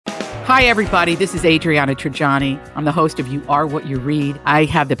Hi, everybody. This is Adriana Trajani. I'm the host of You Are What You Read. I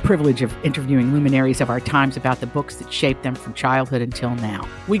have the privilege of interviewing luminaries of our times about the books that shaped them from childhood until now.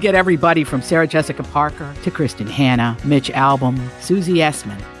 We get everybody from Sarah Jessica Parker to Kristen Hanna, Mitch Albom, Susie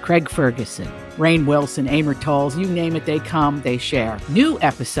Essman, Craig Ferguson, Rainn Wilson, Amor Tolls, you name it, they come, they share. New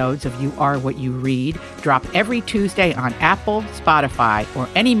episodes of You Are What You Read drop every Tuesday on Apple, Spotify, or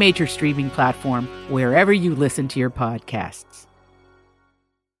any major streaming platform wherever you listen to your podcasts.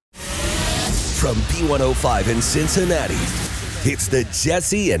 From B105 in Cincinnati, it's the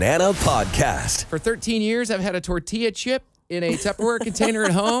Jesse and Anna podcast. For 13 years, I've had a tortilla chip in a Tupperware container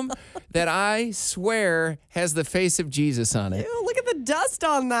at home that I swear has the face of Jesus on it. Ew, look at the dust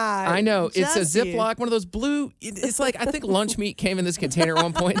on that. I know. Jesse. It's a Ziploc, one of those blue. It's like, I think lunch meat came in this container at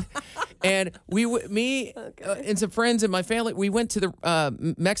one point. And and some friends and my family, we went to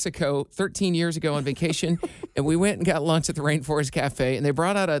the Mexico 13 years ago on vacation, and we went and got lunch at the Rainforest Cafe, and they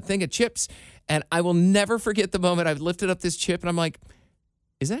brought out a thing of chips, and I will never forget the moment I lifted up this chip, and I'm like,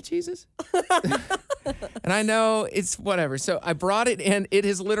 is that Jesus? And I know it's whatever. So I brought it, and it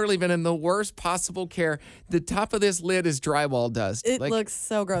has literally been in the worst possible care. The top of this lid is drywall dust. It looks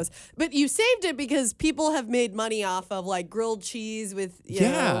so gross. But you saved it because people have made money off of like grilled cheese with you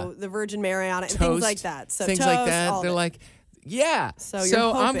know, the Virgin Mary on it and things like that. So things toast, like that. all They're of it. like, yeah. So you're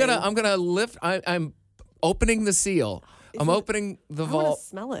I'm hoping. gonna lift. I'm opening the seal. I'm opening the I want vault. to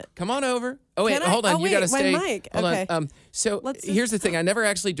smell it. Come on over. Oh, wait, Can I? hold on. Oh, You wait, got to my stay. mic. Hold Okay. on. So Let's here's the just- thing. I never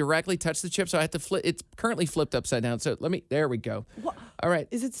actually directly touched the chip, so I have to flip. It's currently flipped upside down. So there we go. What? All right.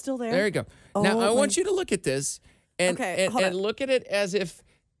 Is it still there? There you go. Now, I Oh, want my- you to look at this and, Okay, hold on. look at it as if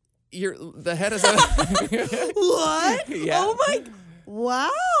the head is a... What? Yeah. Oh my!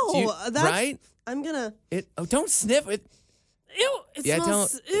 Wow. That's, right? I'm gonna. Don't sniff it. Ew! It Yeah,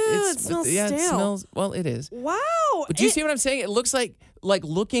 smells. don't. Ew! It smells yeah, stale. it smells. Well, it is. Wow. But do you see what I'm saying? It looks like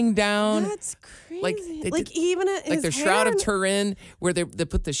looking down. That's crazy. Like, Even at like his the Shroud hair of Turin, where they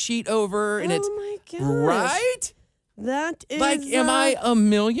put the sheet over, and it's Oh my gosh. right. That is Like, am I a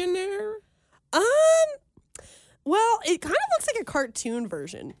millionaire? Well, it kind of looks like a cartoon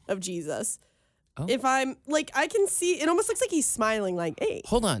version of Jesus. Oh. If I'm like, I can see it almost looks like he's smiling, like, "Hey."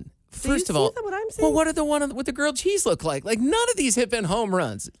 Hold on. Do you First of see all, what I'm saying? well, what are the one with the grilled cheese look like? Like, none of these have been home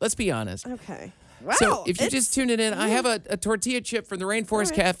runs. Let's be honest. Okay. Wow. So if you just tuned it in, I have a tortilla chip from the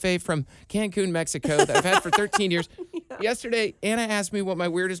Rainforest Cafe from Cancun, Mexico that I've had for 13 years. Yesterday, Anna asked me what my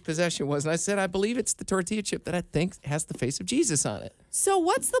weirdest possession was, and I said, I believe it's the tortilla chip that I think has the face of Jesus on it. So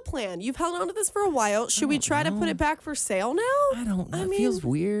what's the plan? You've held on to this for a while. Should we try to put it back for sale now? I don't know. I It mean- feels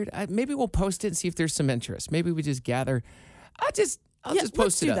weird. Maybe we'll post it and see if there's some interest. Maybe we just gather. I'll just post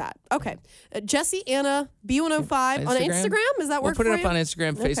let's it do up. that. Okay. Jesse, Anna, B105 on Instagram? Instagram. Does that We'll work put for it up you? on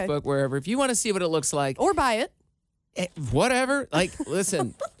Instagram, Okay. Facebook, wherever. If you want to see what it looks like, Or buy it. whatever. Like,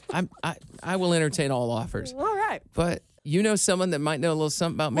 listen, I will entertain all offers. All right. But you know someone that might know a little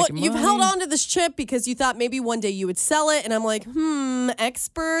something about Well, making money. you've held on to this chip because you thought maybe one day you would sell it. And I'm like,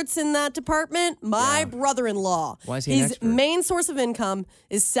 experts in that department? My brother-in-law. Why is he an His expert? main source of income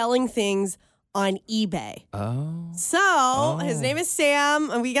is selling things on eBay. Oh. So his name is Sam,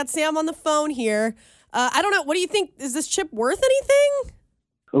 and we got Sam on the phone here. I don't know. What do you think? Is this chip worth anything?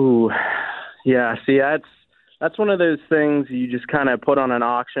 Ooh, yeah. See, that's one of those things you just kind of put on an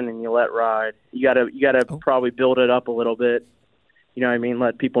auction and you let ride. You gotta probably build it up a little bit. You know what I mean?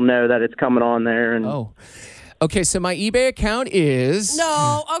 Let people know that it's coming on there. And Oh. Okay, so my eBay account is...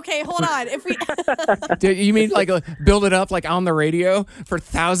 No. Okay, hold on. If we Do you mean like build it up like on the radio for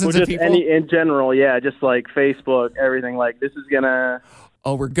thousands well, of just people? in general, yeah, just like Facebook, everything. Like this is gonna.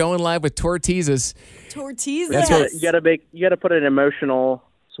 Oh, we're going live with Tortillas. Tortillas. You gotta put an emotional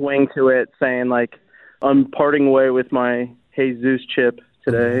swing to it, saying like, I'm parting way with my Jesus chip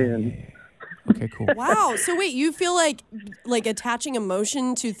today, and. Okay, cool. Wow. So wait, you feel like attaching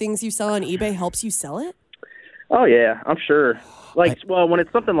emotion to things you sell on eBay helps you sell it? Oh yeah, I'm sure. Well, when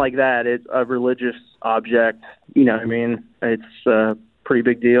it's something like that, it's a religious object. You know what I mean? It's a pretty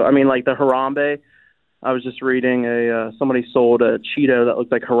big deal. I mean, like the Harambe. I was just reading somebody sold a Cheeto that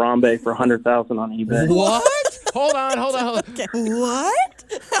looked like Harambe for $100,000 on eBay. What? Hold on. Okay. What?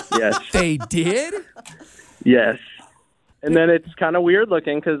 Yes, They did? yes. And then it's kind of weird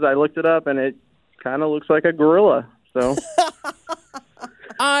looking because I looked it up and it kind of looks like a gorilla. So.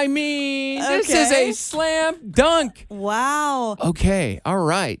 I mean, this is Okay. a slam dunk. Wow. Okay, all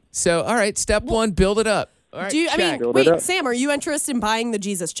right. So, all right, step one, build it up. All right, Do you? I check. mean, Build it up. wait, Sam, are you interested in buying the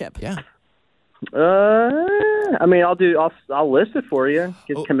Jesus chip? Yeah. I mean, I'll list it for you.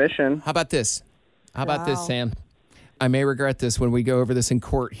 Get commission. How about this? How about this, Wow. Sam? I may regret this when we go over this in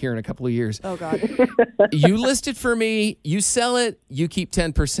court here in a couple of years. Oh, God. You list it for me. You sell it. You keep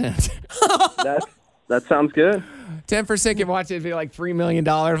 10%. That sounds good. 10% can watch it be like $3 million.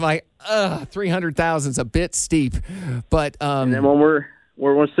 Like, 300,000 is a bit steep. But And then when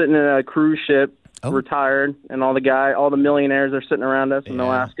we're sitting in a cruise ship, retired, and all the millionaires are sitting around us, and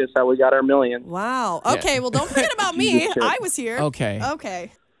they'll ask us how we got our million. Wow. Okay, well, don't forget about me. I was here. Okay.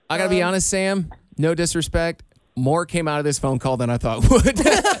 I got to be honest, Sam. No disrespect. More came out of this phone call than I thought would.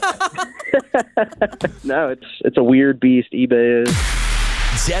 No, it's a weird beast, eBay is.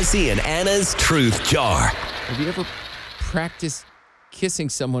 Jesse and Anna's Truth Jar. Have you ever practiced kissing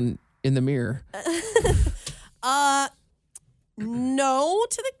someone in the mirror? No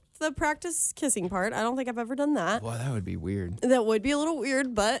to the practice kissing part. I don't think I've ever done that. Well, that would be weird. That would be a little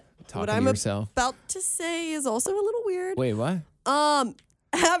weird, but Talking what to I'm yourself. about to say is also a little weird. Wait, what?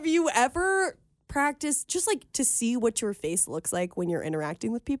 Have you ever practiced just like to see what your face looks like when you're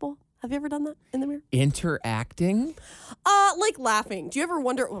interacting with people? Have you ever done that in the mirror? Interacting? Like laughing. Do you ever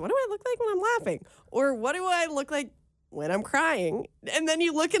wonder, what do I look like when I'm laughing? Or what do I look like when I'm crying? And then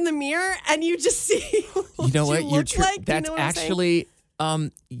you look in the mirror and you just see what You know what? you look like. That's you know what I'm saying? actually,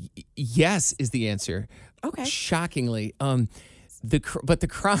 yes is the answer. Okay. Shockingly. But the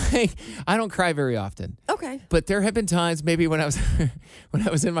crying, I don't cry very often. Okay. But there have been times, maybe when I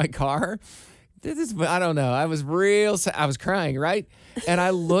was in my car, I don't know. I was crying, right? And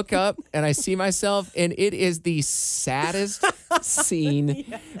I look up and I see myself, and it is the saddest scene.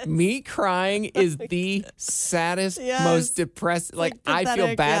 Yes. Me crying is the saddest, most depressed. Like I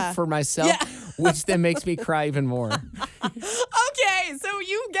feel bad for myself, which then makes me cry even more. Okay, so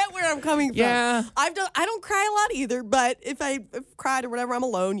you get where I'm coming from. Yeah. I don't cry a lot either, but if I've cried or whatever, I'm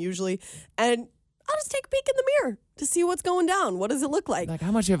alone usually, and I'll just take a peek in the mirror to see what's going down. What does it look like? Like,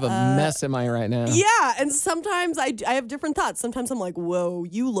 how much of a mess am I right now? Yeah, and sometimes I have different thoughts. Sometimes I'm like, whoa,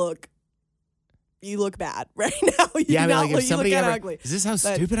 you look bad right now. If somebody ever, ugly. is this how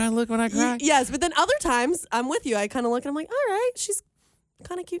stupid I look when I cry? Yes, but then other times I'm with you. I kind of look and I'm like, all right, she's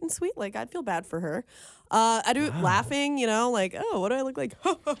kind of cute and sweet. Like, I'd feel bad for her. I do laughing, like, oh, what do I look like?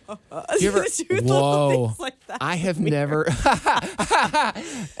 You ever, whoa. Things like that. I have never. Do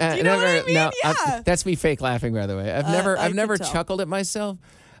you know what I mean? Yeah. That's me fake laughing, by the way. I've never tell. chuckled at myself.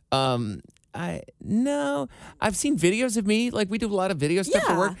 I've seen videos of me. Like, we do a lot of video stuff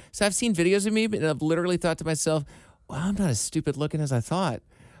for work. So I've seen videos of me, and I've literally thought to myself, wow, I'm not as stupid looking as I thought.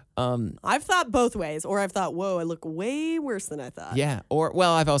 I've thought both ways, or I've thought, whoa, I look way worse than I thought. Yeah.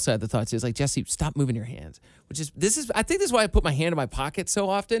 I've also had the thought too. It's like, Jesse, stop moving your hands. I think this is why I put my hand in my pocket so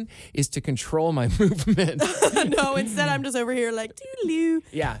often, is to control my movement. No, instead I'm just over here like, doo-doo.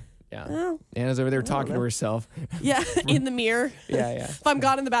 Yeah. Oh, Anna's over there talking to herself. Yeah, in the mirror. Yeah. If I'm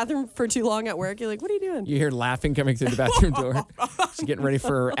gone in the bathroom for too long at work, you're like, what are you doing? You hear laughing coming through the bathroom door. She's getting ready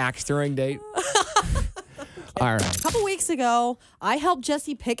for her axe throwing date. All right. A couple weeks ago, I helped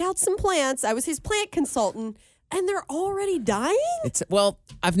Jesse pick out some plants. I was his plant consultant, and they're already dying?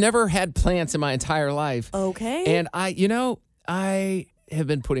 I've never had plants in my entire life. Okay. And I have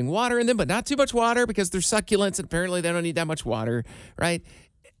been putting water in them, but not too much water because they're succulents, and apparently they don't need that much water, right?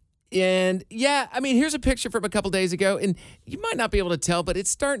 And here's a picture from a couple days ago, and you might not be able to tell, but it's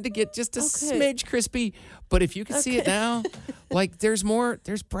starting to get just a smidge crispy. But if you can see it now, like there's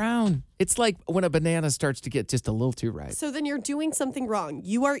brown. It's like when a banana starts to get just a little too ripe. So then you're doing something wrong.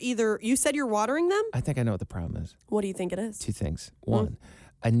 You said you're watering them? I think I know what the problem is. What do you think it is? Two things. One,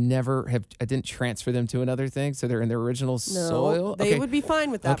 I didn't transfer them to another thing, so they're in their original soil. They would be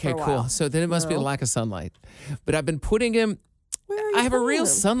fine with that for a while. Cool. So then it must be the lack of sunlight. But I've been putting them. I have a real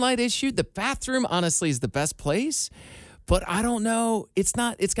sunlight issue. The bathroom, honestly, is the best place. But I don't know. It's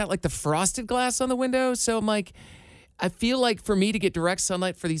got like the frosted glass on the window. So I'm like, I feel like for me to get direct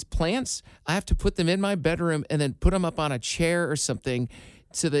sunlight for these plants, I have to put them in my bedroom and then put them up on a chair or something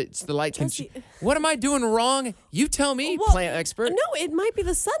so that the light can... What am I doing wrong? You tell me, plant expert. No, it might be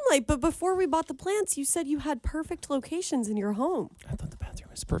the sunlight. But before we bought the plants, you said you had perfect locations in your home. I thought the bathroom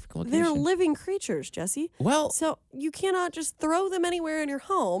was a perfect location. They're living creatures, Jesse. Well... So you cannot just throw them anywhere in your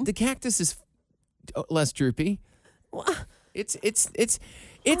home. The cactus is less droopy. It's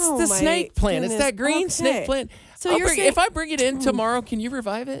Oh, the snake plant. goodness. It's that green snake plant. So if I bring it in tomorrow, can you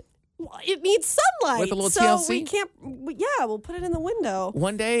revive it? Well, it needs sunlight. With a little so TLC? we can't. Yeah, we'll put it in the window.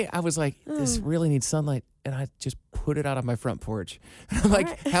 One day I was like, this really needs sunlight, and I just put it out on my front porch. I'm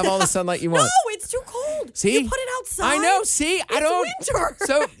like, have all the sunlight you want. No, it's too cold. See? You put it outside. I know. See, I don't. It's winter.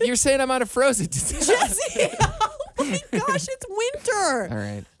 So you're saying I might have frozen. Jesse, my gosh, it's winter. All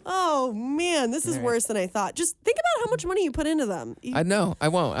right. Oh, man, this is worse than I thought. Just think about how much money you put into them. I know. I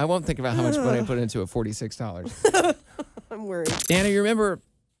won't. I won't think about how much money I put into it. $46. I'm worried. Anna, you remember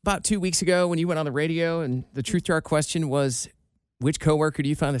about 2 weeks ago when you went on the radio and the truth to our question was, which coworker do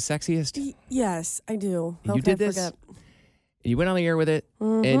you find the sexiest? Yes, I do. And How you could did I this. forget? You went on the air with it,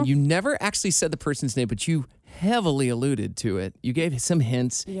 and you never actually said the person's name, but you heavily alluded to it. You gave some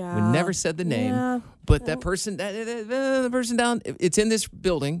hints. Yeah. You never said the name. Yeah. But that person, the person down, it's in this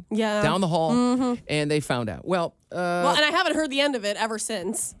building, down the hall, and they found out. Well, And I haven't heard the end of it ever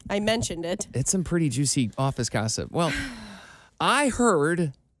since I mentioned it. it's some pretty juicy office gossip. Well, I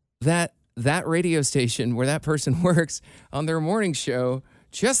heard that radio station where that person works on their morning show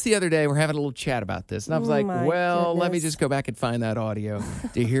just the other day, we're having a little chat about this. And I was like, my let me goodness. just go back and find that audio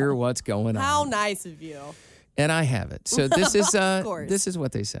to hear what's going on. How nice of you. And I have it. So this is course. this is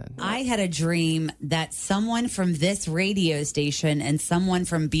what they said. I had a dream that someone from this radio station and someone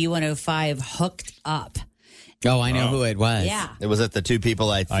from B105 hooked up. Oh, I know who it was. Yeah. It was it the two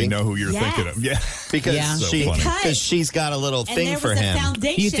people I think? I know who you're thinking of. Yeah. Because Yeah. So she funny. because she's got a little And thing there for was a him.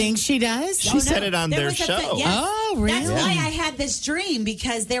 foundation. You think she does? She said it on There their was a show. yes. Oh, really? That's why I had this dream,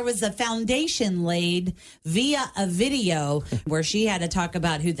 because there was a foundation laid via a video where she had to talk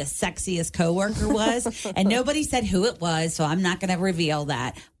about who the sexiest coworker was, and nobody said who it was, so I'm not going to reveal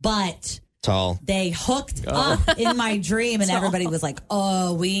that. But Tall. they hooked up in my dream, and everybody was like,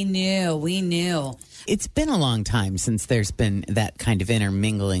 "Oh, we knew." It's been a long time since there's been that kind of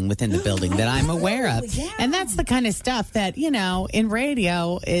intermingling within the building that I'm aware of. yeah. And that's the kind of stuff that, in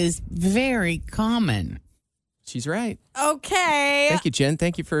radio is very common. She's right. Okay. Thank you, Jen.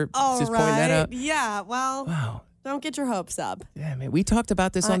 Thank you for All just pointing that right. out. Yeah, well, Wow. don't get your hopes up. Yeah, man. We talked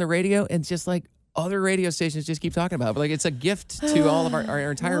about this on the radio, and just like other radio stations just keep talking about it. But like, it's a gift to all of our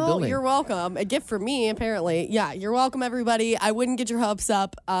entire Well, building. you're welcome. A gift for me, apparently. Yeah, you're welcome, everybody. I wouldn't get your hopes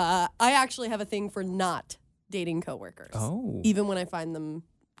up. I actually have a thing for not dating coworkers. Oh. Even when I find them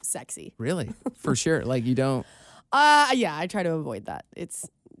sexy. Really? For sure. Like, you don't. Yeah, I try to avoid that. It's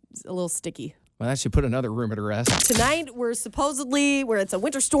a little sticky. Well, that should put another rumor to rest. Tonight, it's a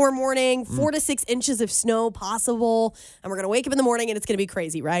winter storm warning, 4 to 6 inches of snow possible. And we're going to wake up in the morning and it's going to be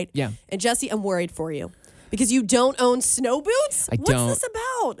crazy, right? Yeah. And Jesse, I'm worried for you because you don't own snow boots? I don't. What's this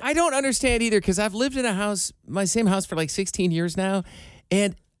about? I don't understand either, because I've lived in my same house for like 16 years now.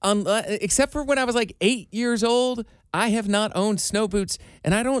 And except for when I was like 8 years old, I have not owned snow boots,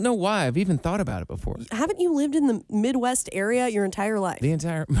 and I don't know why. I've even thought about it before. Haven't you lived in the Midwest area your entire life?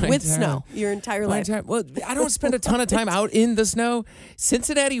 With snow your entire life? Well, I don't spend a ton of time out in the snow.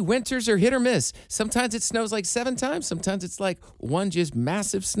 Cincinnati winters are hit or miss. Sometimes it snows like 7 times. Sometimes it's like one just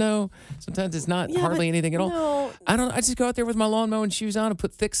massive snow. Sometimes it's not hardly anything at all. no. I just go out there with my lawn mowing shoes on and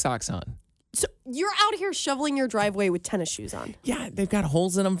put thick socks on. So you're out here shoveling your driveway with tennis shoes on. Yeah, they've got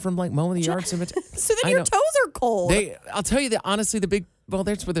holes in them from like mowing the yard so much. So then I your know. toes are cold. I'll tell you that honestly,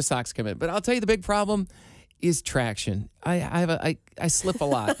 that's where the socks come in. But I'll tell you the big problem is traction. I slip a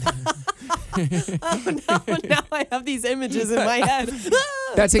lot. Now I have these images in my head.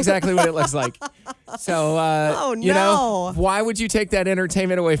 That's exactly what it looks like. So, Oh, no. why would you take that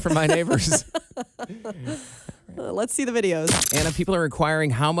entertainment away from my neighbors? Let's see the videos. Anna, people are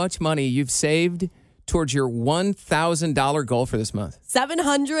inquiring how much money you've saved towards your $1,000 goal for this month.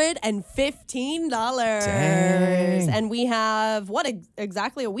 $715. Dang. And we have,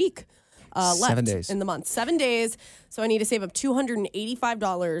 exactly a week left 7 days. in the month. 7 days. So I need to save up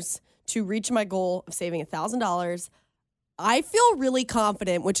 $285 to reach my goal of saving $1,000. I feel really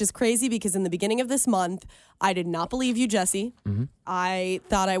confident, which is crazy because in the beginning of this month, I did not believe you, Jesse. Mm-hmm. I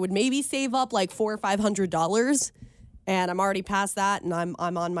thought I would maybe save up like $400 or $500. And I'm already past that, and I'm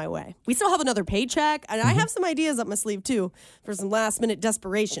on my way. We still have another paycheck, and I have some ideas up my sleeve, too, for some last-minute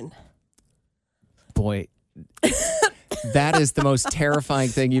desperation. Boy, that is the most terrifying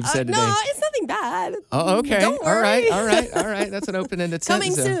thing you've said today. No, it's nothing bad. Oh, okay. Don't worry. All right. That's an open-ended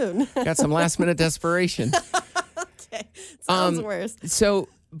Coming sentence. soon. Got some last-minute desperation. Okay, sounds worse. So,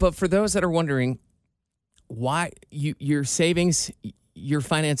 but for those that are wondering why your savings, your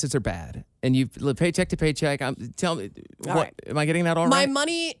finances are bad, and you live paycheck to paycheck, tell me, right. Am I getting that all My right?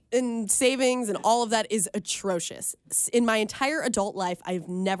 money and savings and all of that is atrocious. In my entire adult life, I've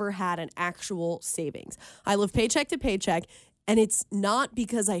never had an actual savings. I live paycheck to paycheck, and it's not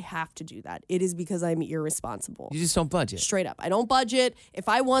because I have to do that. It is because I'm irresponsible. You just don't budget. Straight up. I don't budget. If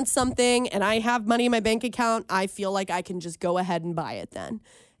I want something and I have money in my bank account, I feel like I can just go ahead and buy it then.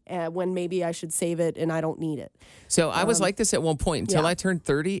 When maybe I should save it and I don't need it. So I was like this at one point until yeah. I turned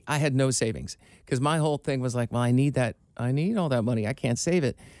 30. I had no savings because my whole thing was like, well, I need all that money. I can't save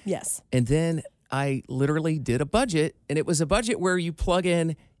it. Yes. And then I literally did a budget, and it was a budget where you plug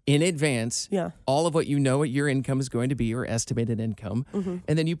in advance all of what you know what your income is going to be or estimated income,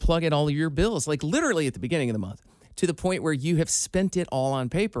 and then you plug in all of your bills, like literally at the beginning of the month, to the point where you have spent it all on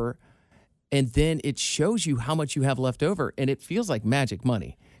paper, and then it shows you how much you have left over, and it feels like magic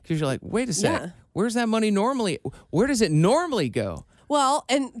money because you're like, wait a sec, where's that money normally? Where does it normally go? Well,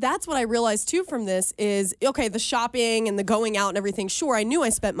 and that's what I realized too from this is, okay, the shopping and the going out and everything, sure, I knew I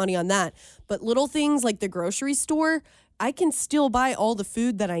spent money on that, but little things like the grocery store, I can still buy all the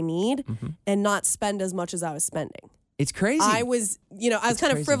food that I need and not spend as much as I was spending. It's crazy. I was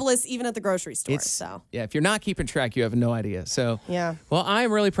kind of frivolous even at the grocery store. So yeah, if you're not keeping track, you have no idea. So yeah. Well,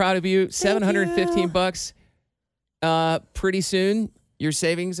 I'm really proud of you. $715. Pretty soon, your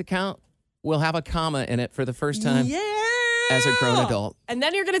savings account will have a comma in it for the first time. As a grown adult. And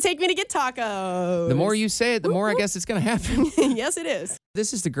then you're going to take me to get tacos. The more you say it, the more I guess it's going to happen. Yes, it is.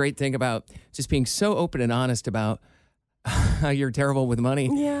 This is the great thing about just being so open and honest about how you're terrible with money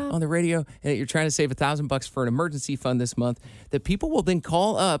on the radio and that you're trying to save $1,000 for an emergency fund this month, that people will then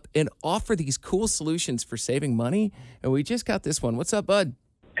call up and offer these cool solutions for saving money. And we just got this one. What's up, bud?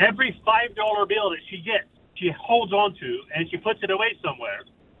 Every $5 bill that she gets, she holds on to and she puts it away somewhere.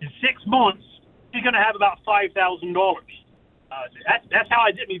 In 6 months, she's going to have about $5,000. That's how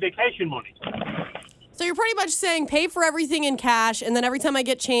I did my vacation money. So you're pretty much saying pay for everything in cash, and then every time I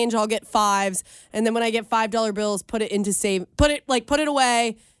get change, I'll get fives, and then when I get $5 bills, put it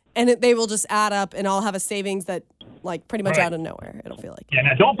away, and they will just add up, and I'll have a savings that like pretty much out of nowhere. It'll feel like. Yeah,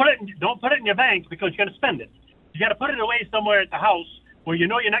 now don't put it in your bank because you're gonna spend it. You got to put it away somewhere at the house where you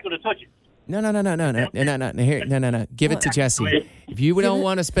know you're not gonna touch it. No. Give it to Jesse. If you don't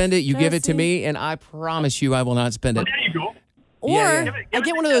want to spend it, you give it to me, and I promise you I will not spend it. There you go. Or I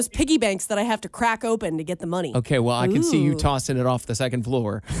get one of those piggy banks that I have to crack open to get the money. Okay, well, I can see you tossing it off the second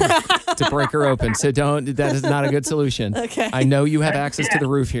floor to break her open. So that is not a good solution. Okay. I know you have access to the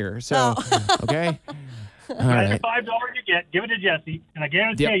roof here. So, okay? All right. The $5 you get, give it to Jesse, and I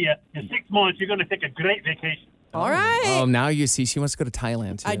guarantee you, in 6 months, you're going to take a great vacation. All right. Oh, now you see, she wants to go to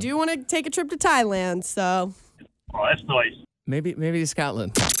Thailand, too. I do want to take a trip to Thailand, so. Oh, that's nice. Maybe to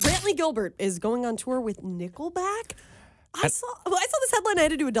Scotland. Brantley Gilbert is going on tour with Nickelback. I saw this headline. I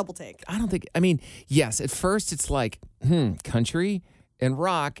had to do a double take. Yes, at first it's like, country and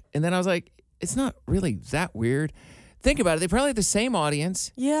rock. And then I was like, it's not really that weird. Think about it. They probably have the same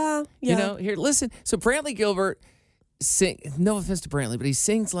audience. Yeah. You know, here, listen. So Brantley Gilbert no offense to Brantley, but he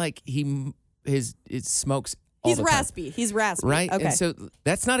sings like he smokes all He's the time. raspy. He's raspy. Right? Okay. And so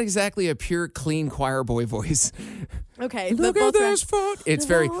that's not exactly a pure, clean choir boy voice. Okay. Look at this phone. It's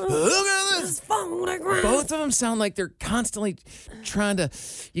very, look at this phone. Both of them sound like they're constantly trying to,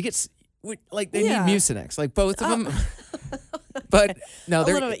 like they need Mucinex. Like both of them. But no,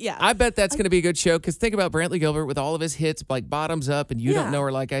 I bet that's going to be a good show because think about Brantley Gilbert with all of his hits like Bottoms Up and You Don't Know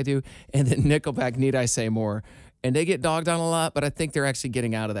Her Like I Do. And then Nickelback, Need I Say More. And they get dogged on a lot, but I think they're actually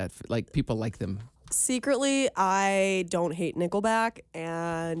getting out of that. Like people like them. Secretly, I don't hate Nickelback,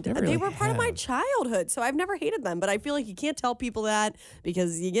 and they were part of my childhood, so I've never hated them. But I feel like you can't tell people that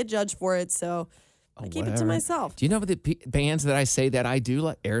because you get judged for it, so I keep it to myself. Do you know the bands that I say that I do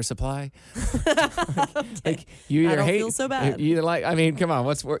like? Air Supply. Like you either I don't hate, feel so bad. You either like. I mean, come on,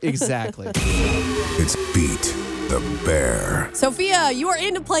 exactly? It's Beat the Bear. Sophia, you are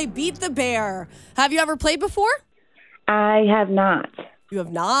in to play Beat the Bear. Have you ever played before? I have not. You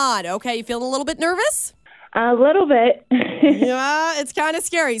have not. Okay, you feeling a little bit nervous? A little bit. Yeah, it's kind of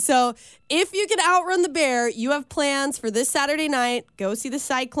scary. So if you can outrun the bear, you have plans for this Saturday night. Go see the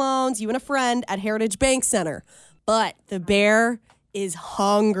Cyclones, you and a friend, at Heritage Bank Center. But the bear is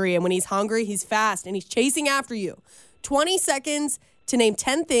hungry, and when he's hungry, he's fast, and he's chasing after you. 20 seconds to name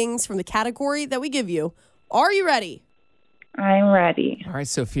 10 things from the category that we give you. Are you ready? I'm ready. All right,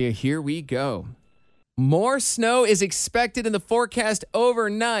 Sophia, here we go. More snow is expected in the forecast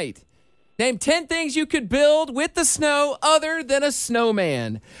overnight. Name 10 things you could build with the snow other than a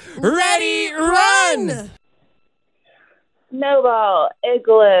snowman. Ready, run! Snowball,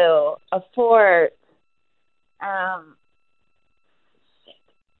 igloo, a fort, I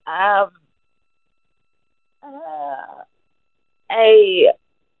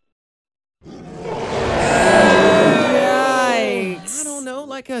don't know,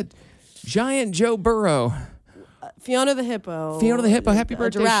 like a giant Joe Burrow. Fiona the hippo. Fiona the hippo. Happy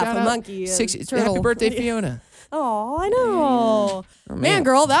birthday. Giraffe, shout a out. monkey, Happy birthday, Fiona. Oh, I know. Man,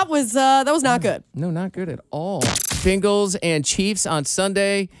 girl, that was not good. No, not good at all. Bengals and Chiefs on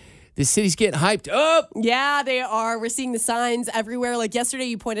Sunday. The city's getting hyped up. Yeah, they are. We're seeing the signs everywhere. Like yesterday,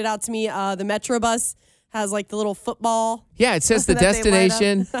 you pointed out to me the Metro bus has like the little football. Yeah, it says the that they light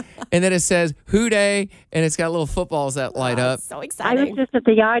destination, and then it says Who Day, and it's got little footballs that light up. So I exciting. was just at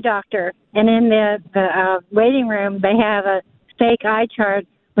the eye doctor, and in the waiting room, they have a fake eye chart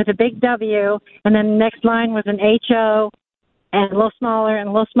with a big W, and then the next line was an HO, and a little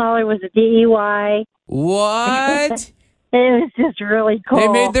smaller was a DEY. What? It was just really cool. They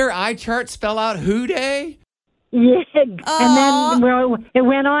made their eye chart spell out Who Day? Yeah, and then it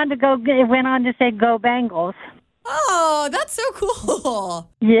went on to say Go Bengals. Oh, that's so cool.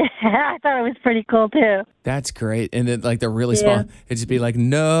 Yeah, I thought it was pretty cool too. That's great. And then, like, they're really small. It'd just be like,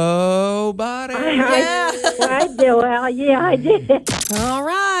 nobody. I did. Well, yeah, I did. All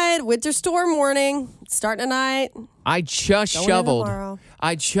right, winter storm warning starting tonight. I just Going in shoveled. tomorrow.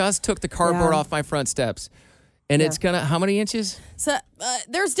 I just took the cardboard off my front steps. And it's going to, how many inches? So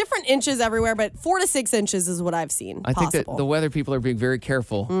there's different inches everywhere, but 4 to 6 inches is what I've seen. I think that the weather people are being very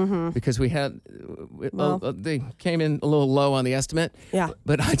careful because we had, they came in a little low on the estimate. Yeah.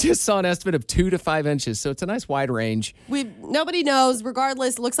 But I just saw an estimate of 2 to 5 inches. So it's a nice wide range. Nobody knows.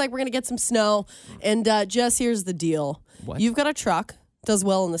 Regardless, looks like we're going to get some snow. And Jess, here's the deal. What? You've got a truck. Does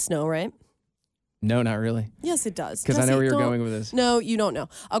well in the snow, right? No, not really. Yes, it does. Because I know where you're going with this. No, you don't know.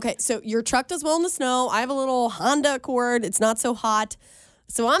 Okay, so your truck does well in the snow. I have a little Honda Accord. It's not so hot.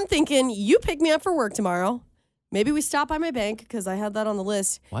 So I'm thinking you pick me up for work tomorrow. Maybe we stop by my bank because I had that on the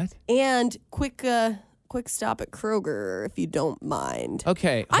list. What? And quick stop at Kroger if you don't mind.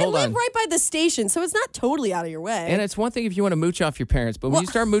 Okay, I hold live on. right by the station, so it's not totally out of your way. And it's one thing if you want to mooch off your parents, but when you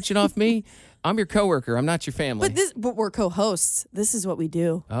start mooching off me, I'm your coworker. I'm not your family. But we're co-hosts. This is what we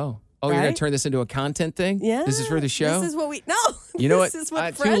do. Oh, you're going Right? to turn this into a content thing? Yeah. This is for the show? This is what we... No. You know this what? is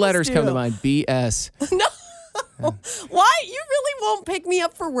what 2 friends letters come to do. mind. BS. Why? You really won't pick me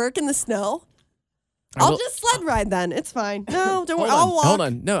up for work in the snow? I'll just sled ride then. It's fine. No, don't worry. I'll walk. Hold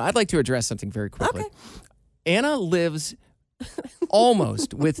on. No, I'd like to address something very quickly. Okay. Anna lives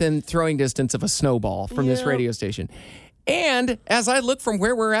almost within throwing distance of a snowball from this radio station. And as I look from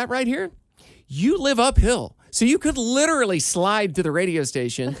where we're at right here, you live uphill. So you could literally slide to the radio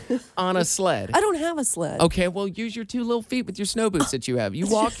station on a sled. I don't have a sled. Okay, well, use your 2 little feet with your snow boots that you have. You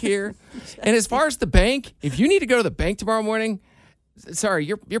walk here. And as far as the bank, if you need to go to the bank tomorrow morning, sorry,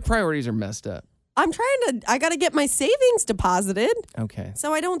 your priorities are messed up. I got to get my savings deposited. Okay.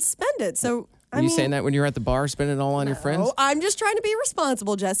 So I don't spend it. So, Are you saying that when you're at the bar spending it all on your friends? Oh, I'm just trying to be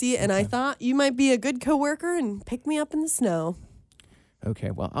responsible, Jesse. And I thought you might be a good coworker and pick me up in the snow.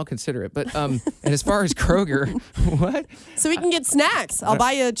 Okay, well, I'll consider it. But and as far as Kroger, what? So we can get snacks. I'll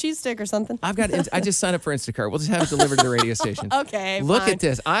buy you a cheese stick or something. I just signed up for Instacart. We'll just have it delivered to the radio station. Okay, Look fine. at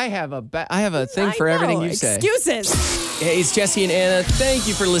this. I have a thing for everything you say. Excuses. Hey, it's Jesse and Anna. Thank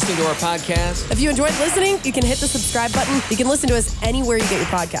you for listening to our podcast. If you enjoyed listening, you can hit the subscribe button. You can listen to us anywhere you get your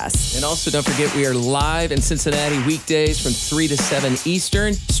podcasts. And also, don't forget, we are live in Cincinnati weekdays from 3 to 7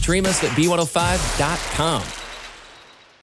 Eastern. Stream us at B105.com.